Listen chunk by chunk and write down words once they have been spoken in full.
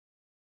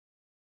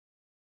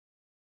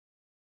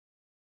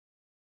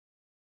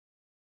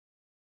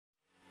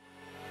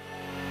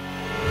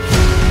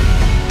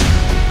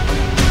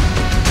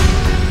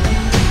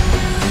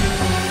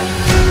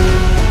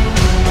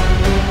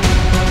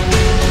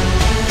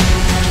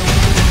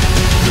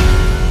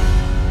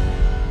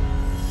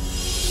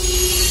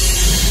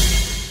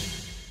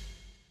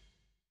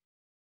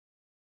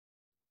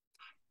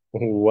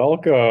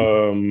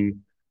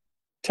Welcome.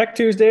 Tech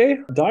Tuesday,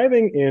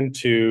 diving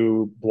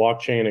into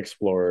blockchain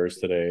explorers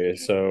today.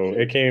 So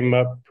it came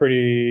up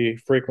pretty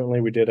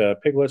frequently. We did a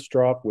piglets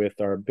drop with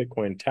our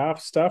Bitcoin TAF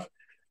stuff.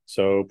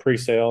 So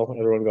pre-sale,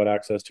 everyone got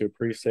access to a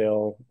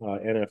pre-sale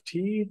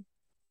NFT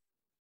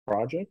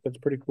project. That's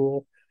pretty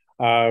cool.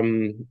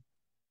 Um,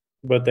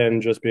 but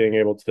then just being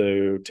able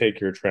to take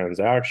your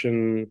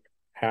transaction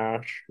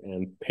hash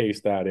and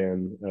paste that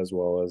in, as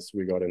well as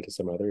we got into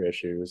some other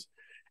issues,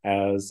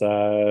 as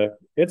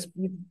it's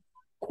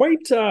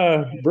quite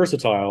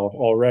versatile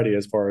already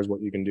as far as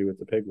what you can do with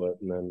the piglet.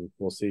 And then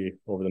we'll see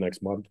over the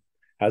next month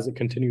as it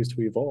continues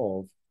to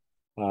evolve.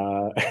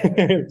 uh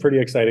Pretty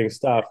exciting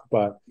stuff,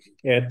 but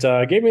it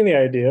gave me the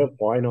idea of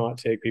why not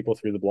take people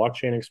through the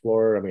blockchain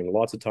explorer. I mean,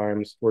 lots of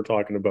times we're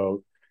talking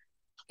about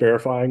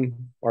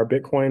verifying our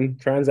Bitcoin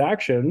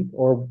transaction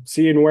or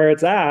seeing where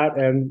it's at.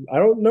 And I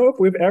don't know if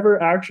we've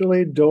ever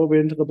actually dove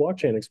into the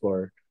blockchain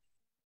explorer.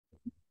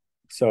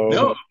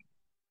 No, So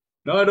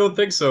no, I don't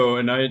think so.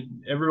 And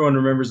everyone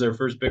remembers their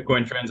first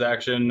Bitcoin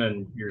transaction,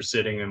 and you're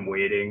sitting and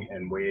waiting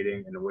and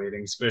waiting and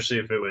waiting, especially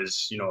if it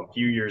was, a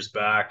few years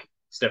back.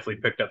 It's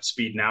definitely picked up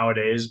speed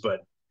nowadays,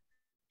 but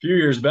a few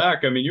years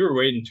back, I mean, you were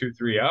waiting 2,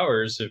 3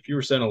 hours. If you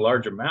were sent a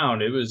large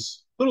amount, it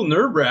was a little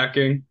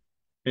nerve-wracking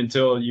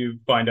until you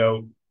find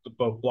out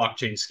about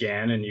blockchain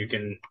scan and you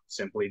can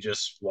simply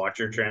just watch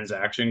your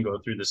transaction go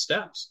through the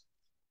steps.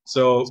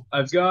 So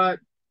I've got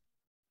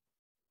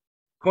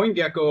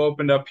CoinGecko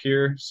opened up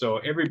here. So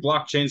every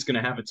blockchain is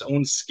going to have its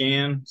own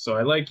scan. So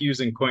I like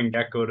using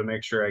CoinGecko to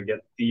make sure I get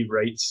the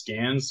right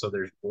scan. So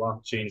there's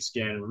blockchain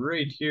scan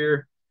right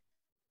here.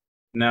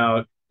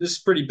 Now, this is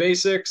pretty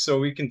basic. So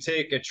we can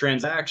take a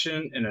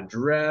transaction, an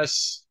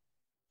address,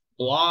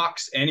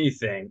 blocks,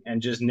 anything, and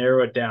just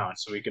narrow it down.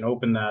 So we can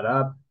open that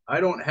up. I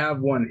don't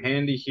have one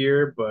handy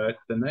here, but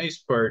the nice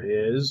part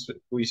is if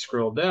we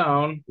scroll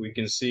down, we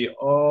can see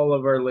all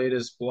of our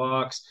latest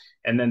blocks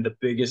and then the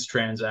biggest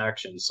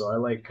transactions. So I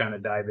like kind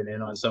of diving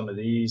in on some of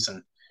these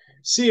and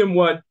seeing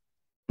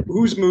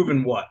who's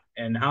moving what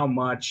and how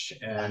much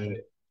and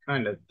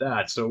kind of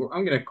that. So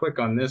I'm going to click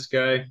on this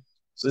guy.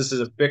 So this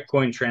is a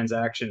Bitcoin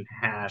transaction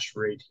hash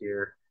right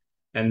here.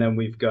 And then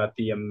we've got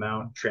the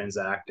amount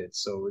transacted.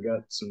 So we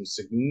got some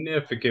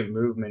significant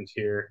movement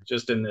here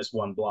just in this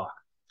one block.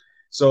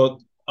 So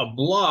a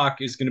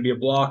block is going to be a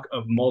block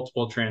of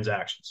multiple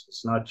transactions.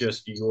 It's not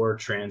just your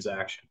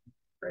transaction,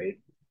 right?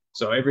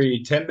 So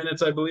every 10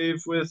 minutes, I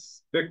believe, with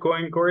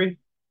Bitcoin, Corey.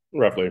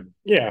 roughly,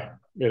 yeah,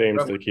 it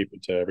aims to Roughly. keep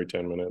it to every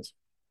 10 minutes.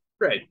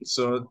 Right.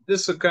 So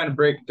this will kind of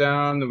break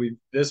down that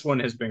this one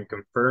has been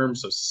confirmed.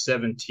 So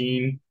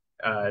 17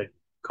 uh,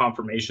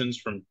 confirmations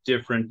from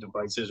different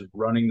devices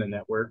running the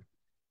network.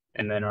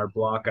 And then our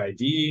block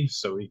ID.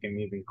 So we can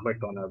even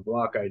click on our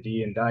block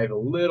ID and dive a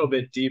little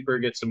bit deeper,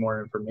 get some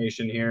more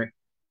information here.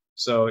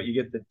 So you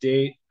get the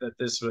date that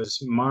this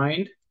was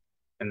mined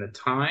and the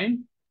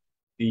time,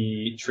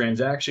 the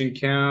transaction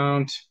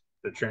count,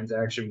 the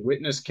transaction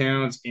witness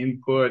counts,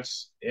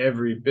 inputs,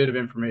 every bit of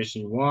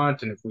information you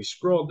want. And if we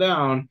scroll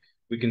down,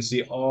 we can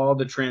see all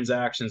the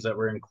transactions that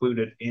were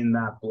included in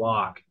that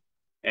block.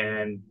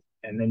 And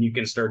and then you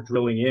can start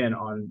drilling in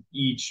on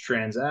each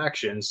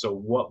transaction. So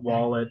what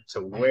wallet to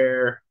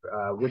where,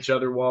 which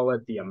other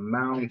wallet, the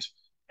amount,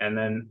 and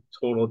then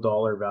total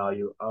dollar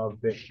value of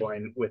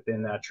Bitcoin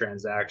within that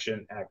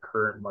transaction at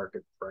current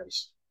market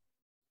price.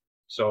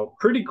 So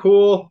pretty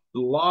cool.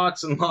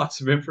 Lots and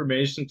lots of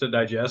information to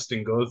digest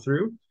and go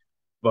through,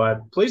 but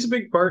plays a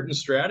big part in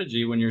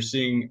strategy when you're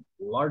seeing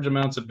large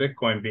amounts of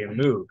Bitcoin being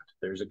moved.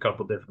 There's a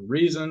couple different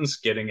reasons: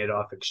 getting it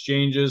off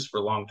exchanges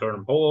for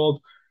long-term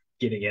hold,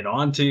 getting it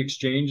onto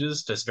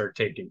exchanges to start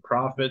taking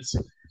profits,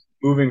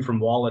 moving from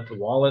wallet to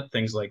wallet,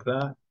 things like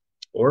that,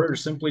 or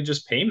simply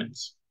just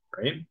payments,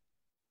 right?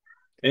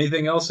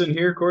 Anything else in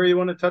here, Corey, you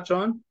want to touch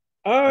on?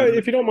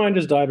 If you don't mind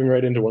just diving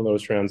right into one of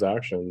those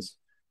transactions.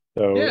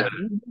 Yeah,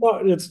 So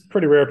well, it's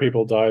pretty rare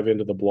people dive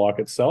into the block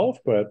itself,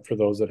 but for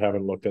those that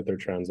haven't looked at their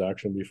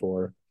transaction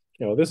before,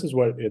 this is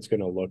what it's going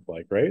to look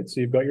like, right?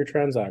 So you've got your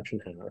transaction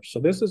hash. So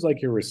this is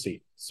like your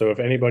receipt. So if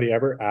anybody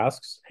ever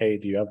asks, hey,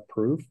 do you have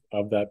proof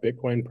of that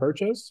Bitcoin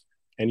purchase?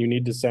 And you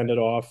need to send it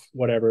off,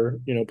 whatever,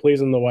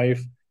 pleasing the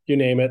wife, you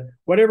name it,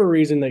 whatever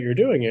reason that you're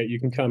doing it, you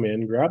can come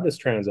in, grab this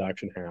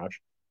transaction hash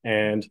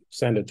and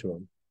send it to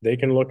them. They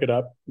can look it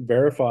up,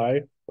 verify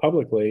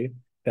publicly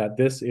that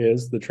this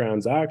is the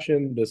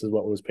transaction, this is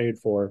what was paid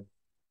for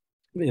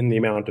in the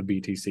amount of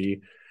BTC,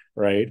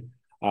 right?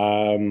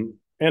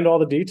 And all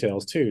the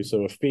details too.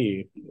 So a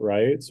fee,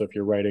 right? So if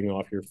you're writing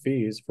off your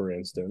fees, for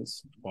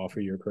instance, off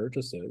of your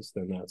purchases,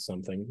 then that's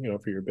something,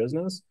 for your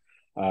business.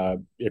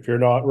 If you're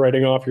not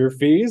writing off your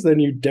fees, then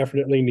you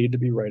definitely need to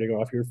be writing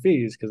off your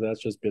fees because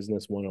that's just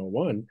business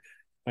 101.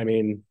 I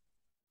mean,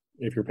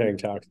 if you're paying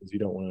taxes, you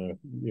don't want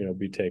to,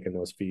 be taking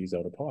those fees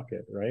out of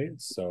pocket, right?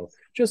 So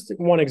just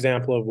one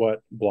example of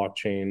what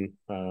blockchain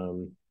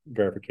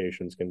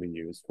verifications can be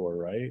used for,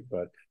 right?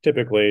 But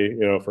typically,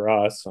 for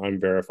us, I'm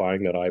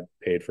verifying that I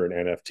paid for an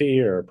NFT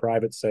or a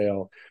private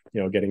sale,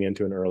 getting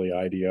into an early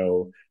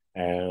IDO.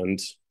 and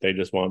they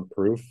just want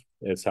proof.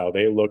 It's how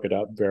they look it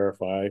up,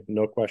 verify,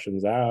 no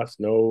questions asked,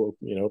 no,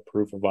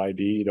 proof of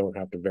ID. You don't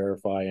have to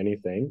verify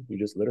anything. You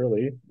just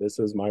literally, this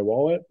is my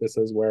wallet, this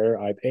is where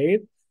I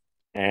paid,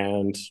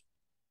 and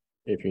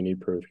if you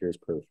need proof, here's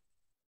proof,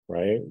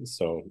 right?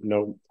 So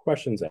no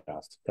questions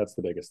asked. That's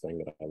the biggest thing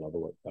that I love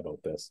about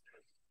this.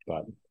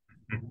 But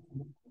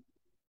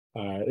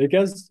it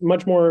gets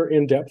much more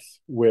in depth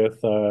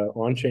with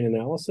on-chain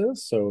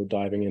analysis. So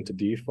diving into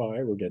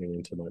DeFi, we're getting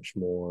into much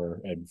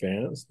more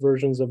advanced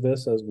versions of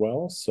this as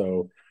well.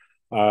 So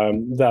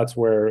that's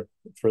where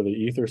for the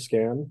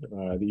Etherscan,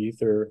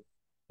 the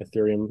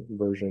Ethereum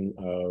version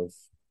of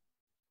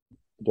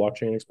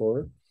Blockchain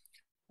Explorer,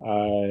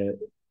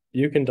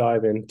 you can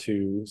dive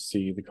into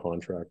see the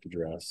contract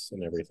address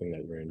and everything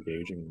that you're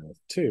engaging with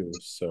too.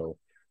 So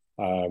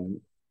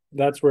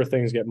that's where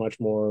things get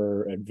much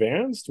more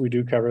advanced. We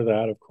do cover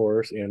that, of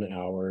course, in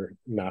our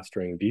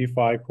Mastering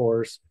DeFi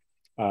course,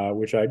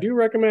 which I do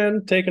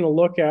recommend taking a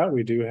look at.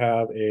 We do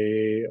have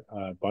a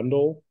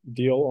bundle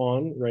deal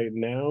on right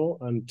now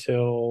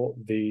until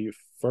the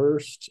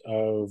 1st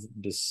of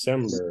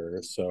December.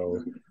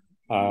 So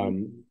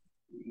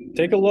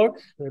take a look.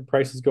 The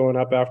price is going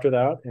up after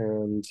that,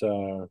 and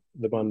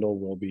the bundle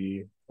will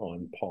be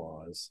on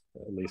pause,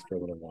 at least for a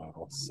little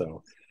while.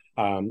 So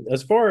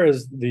as far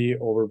as the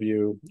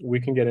overview, we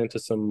can get into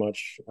some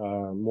much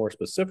more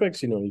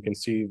specifics. You can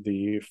see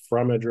the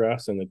from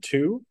address and the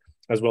to,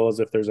 as well as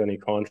if there's any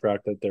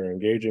contract that they're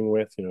engaging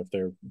with. If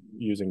they're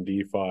using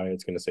DeFi,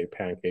 it's going to say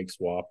Pancake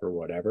Swap or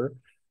whatever,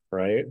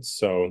 right?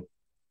 So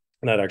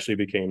that actually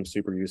became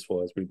super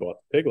useful as we bought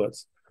the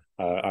piglets.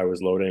 I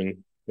was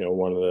loading,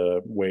 one of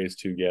the ways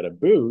to get a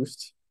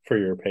boost for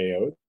your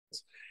payouts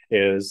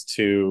is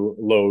to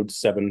load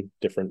 7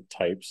 different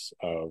types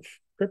of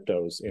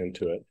cryptos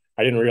into it.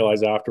 I didn't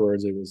realize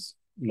afterwards it was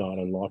not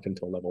unlocked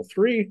until level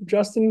 3,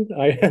 Justin.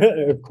 I,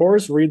 of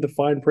course, read the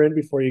fine print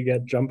before you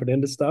get jumping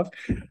into stuff.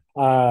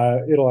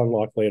 It'll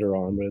unlock later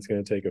on, but it's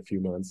going to take a few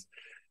months.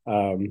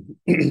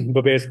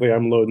 But basically,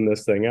 I'm loading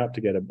this thing up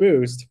to get a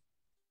boost,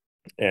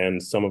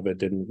 and some of it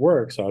didn't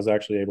work. So I was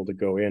actually able to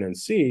go in and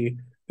see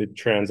the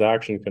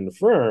transaction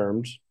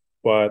confirmed,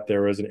 but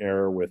there was an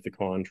error with the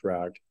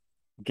contract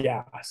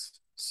gas.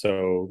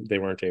 So they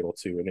weren't able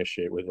to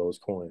initiate with those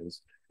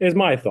coins, is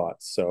my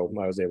thoughts. So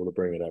I was able to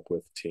bring it up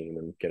with the team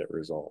and get it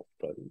resolved.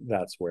 But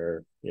that's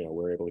where,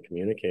 we're able to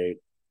communicate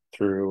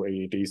through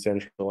a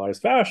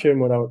decentralized fashion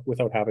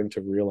without having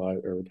to realize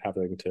or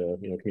having to,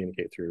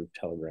 communicate through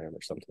Telegram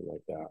or something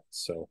like that.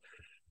 So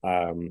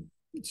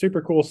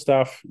super cool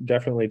stuff.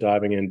 Definitely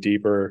diving in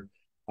deeper.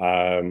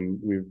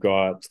 We've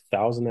got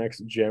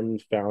 1000x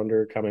Gems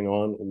founder coming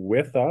on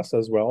with us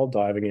as well,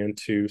 diving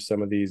into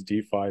some of these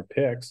DeFi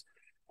picks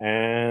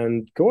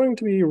and going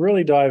to be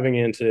really diving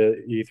into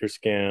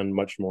Etherscan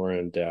much more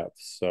in depth.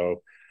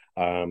 So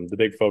the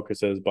big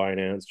focus is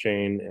Binance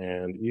Chain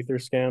and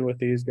Etherscan with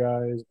these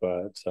guys,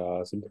 but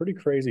some pretty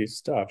crazy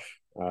stuff.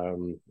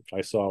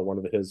 I saw one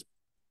of his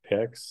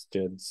picks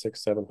did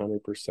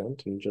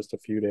 600-700% in just a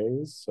few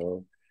days.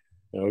 So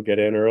get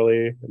in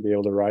early and be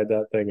able to ride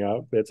that thing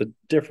up. It's a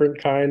different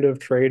kind of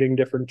trading,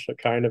 different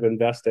kind of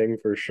investing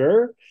for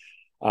sure.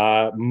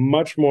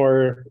 Much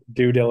more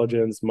due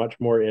diligence, much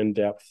more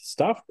in-depth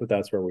stuff, but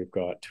that's where we've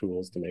got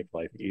tools to make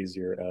life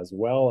easier as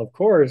well, of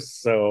course.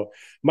 So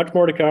much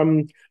more to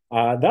come.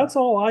 That's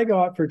all I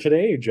got for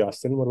today,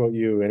 Justin. What about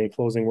you? Any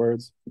closing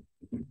words?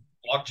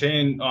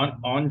 Blockchain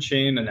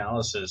on-chain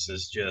analysis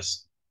is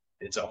just,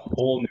 it's a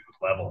whole new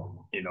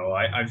level.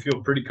 I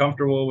feel pretty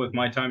comfortable with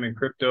my time in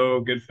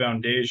crypto, good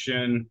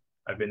foundation.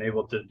 I've been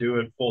able to do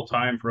it full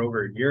time for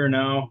over a year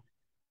now.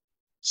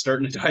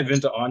 Starting to dive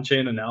into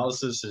on-chain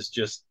analysis it's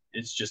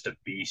just a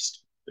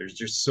beast. There's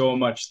just so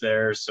much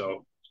there.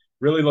 So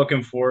really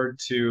looking forward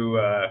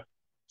to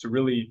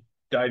really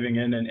diving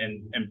in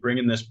and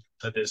bringing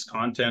this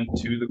content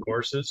to the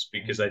courses,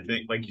 because I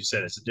think, like you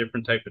said, it's a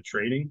different type of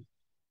trading.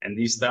 And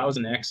these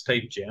 1000x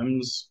type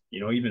gems,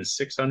 even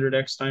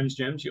 600x times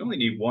gems, you only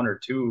need 1 or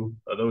 2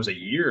 of those a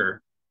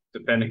year,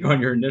 depending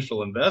on your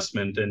initial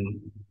investment,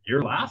 and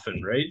you're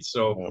laughing, right?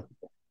 So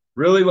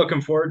really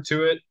looking forward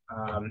to it.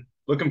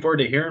 Looking forward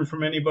to hearing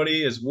from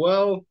anybody as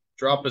well.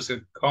 Drop us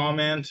a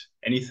comment,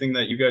 anything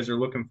that you guys are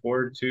looking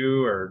forward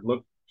to or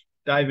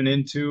diving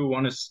into,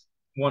 want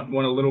a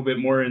little bit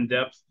more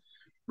in-depth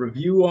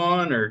review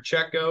on or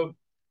check out.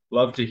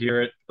 Love to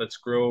hear it. Let's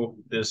grow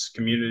this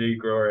community,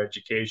 grow our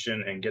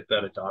education, and get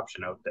that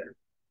adoption out there.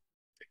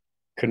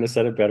 Couldn't have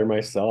said it better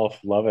myself.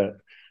 Love it.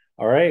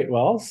 All right.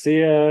 Well, see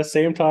you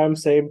same time,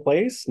 same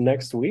place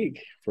next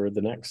week for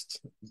the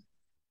next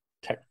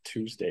Tech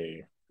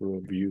Tuesday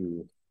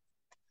review.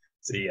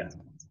 See ya.